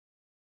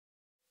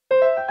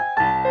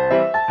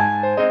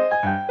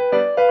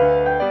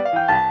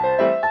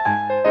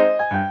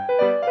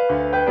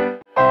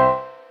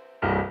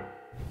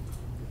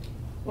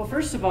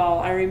First of all,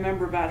 I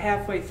remember about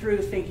halfway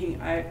through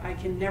thinking, I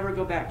can never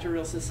go back to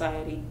real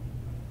society.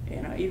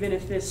 You know, even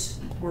if this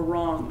were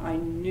wrong, I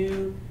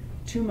knew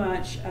too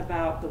much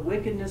about the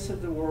wickedness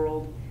of the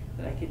world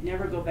that I could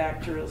never go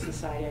back to real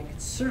society. I could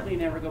certainly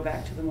never go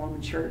back to the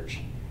Mormon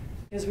church,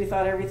 because we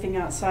thought everything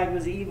outside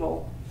was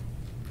evil.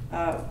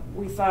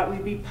 We thought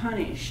we'd be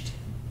punished.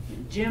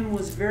 Jim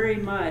was very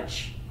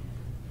much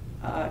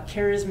a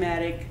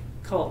charismatic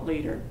cult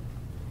leader.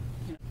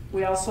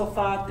 We also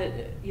thought that,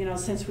 you know,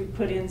 since we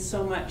put in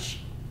so much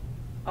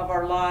of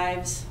our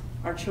lives,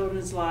 our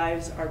children's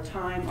lives, our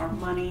time, our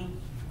money,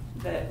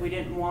 that we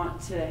didn't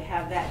want to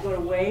have that go to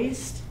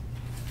waste.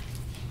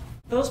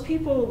 Those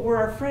people were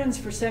our friends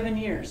for 7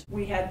 years.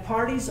 We had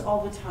parties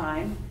all the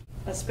time,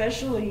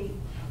 especially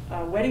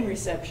wedding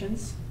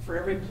receptions for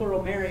every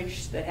plural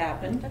marriage that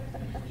happened.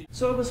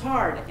 So it was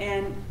hard,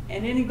 and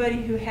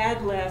anybody who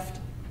had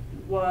left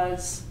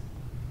was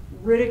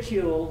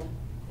ridiculed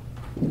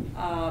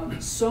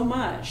so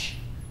much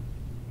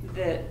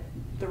that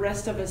the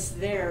rest of us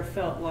there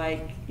felt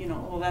like, you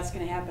know, well, that's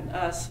going to happen to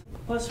us.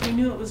 Plus, we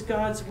knew it was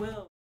God's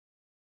will.